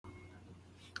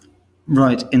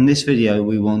Right, in this video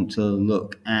we want to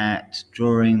look at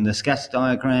drawing the scatter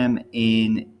diagram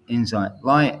in INZight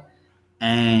Lite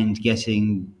and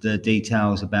getting the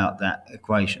details about that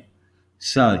equation.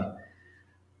 So,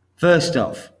 first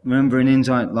off, remember in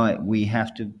INZight Lite we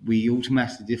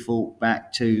automatically default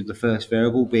back to the first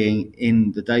variable being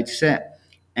in the dataset,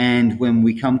 and when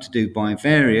we come to do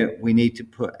bivariate we need to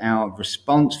put our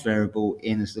response variable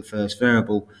in as the first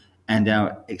variable and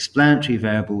our explanatory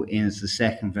variable in as the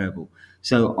second variable.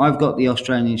 So I've got the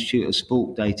Australian Institute of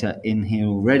Sport data in here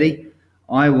already.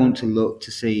 I want to look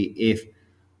to see if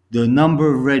the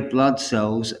number of red blood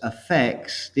cells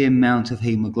affects the amount of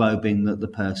hemoglobin that the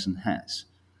person has.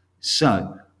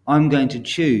 So I'm going to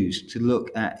choose to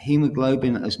look at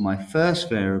hemoglobin as my first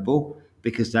variable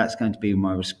because that's going to be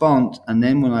my response, and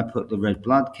then when I put the red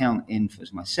blood count in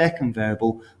as my second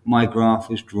variable, my graph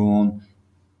is drawn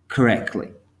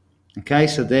correctly. Okay,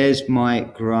 so there's my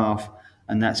graph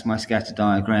and that's my scatter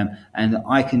diagram, and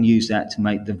I can use that to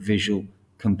make the visual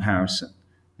comparison.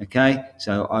 Okay,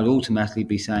 so I'd automatically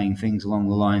be saying things along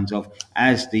the lines of,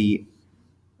 as the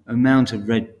amount of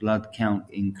red blood count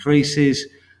increases,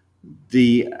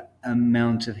 the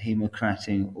amount of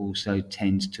hemocratin also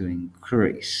tends to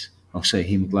increase.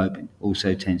 Hemoglobin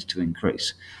also tends to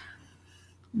increase.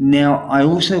 Now, I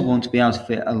also want to be able to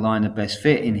fit a line of best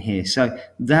fit in here. So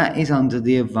that is under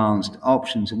the advanced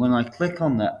options. And when I click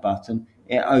on that button,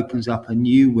 it opens up a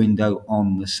new window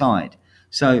on the side.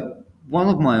 So one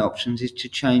of my options is to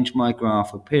change my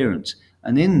graph appearance.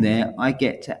 And in there, I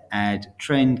get to add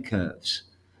trend curves.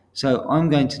 So I'm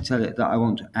going to tell it that I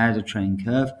want to add a trend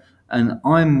curve, and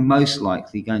I'm most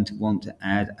likely going to want to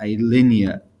add a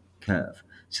linear curve.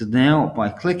 So now by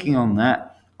clicking on that,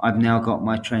 I've now got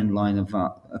my trend line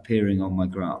appearing on my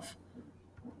graph.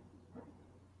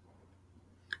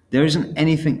 There isn't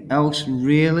anything else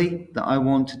really that I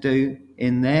want to do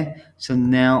in there, so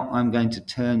now I'm going to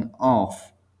turn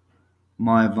off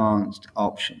my advanced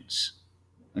options.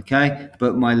 Okay,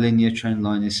 but my linear trend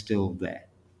line is still there.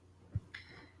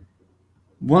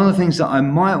 One of the things that I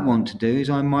might want to do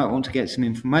is I might want to get some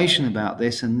information about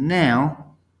this, and now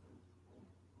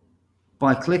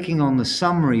by clicking on the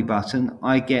summary button,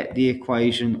 I get the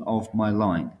equation of my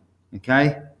line,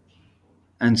 okay?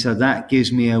 And so that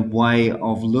gives me a way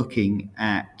of looking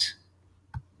at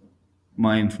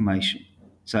my information.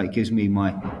 So it gives me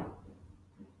my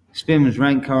Spearman's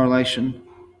rank correlation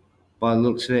by the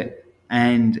looks of it,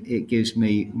 and it gives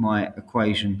me my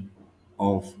equation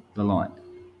of the line.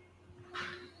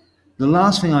 The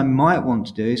last thing I might want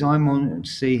to do is I want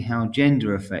to see how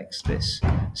gender affects this.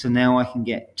 So now I can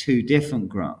get two different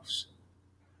graphs.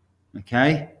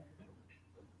 Okay?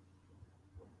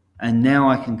 And now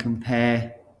I can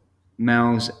compare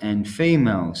males and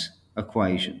females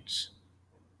equations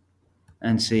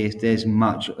and see if there's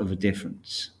much of a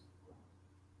difference.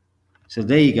 So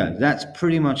there you go. That's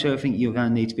pretty much everything you're going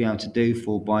to need to be able to do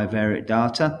for bivariate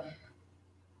data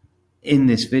in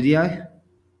this video.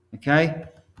 Okay?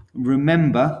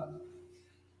 Remember,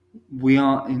 we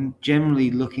are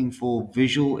generally looking for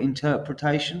visual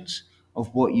interpretations of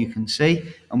what you can see,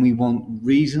 and we want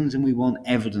reasons and we want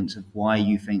evidence of why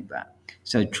you think that.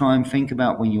 So try and think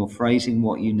about when you're phrasing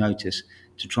what you notice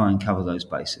to try and cover those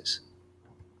bases.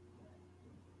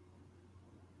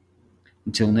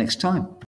 Until next time.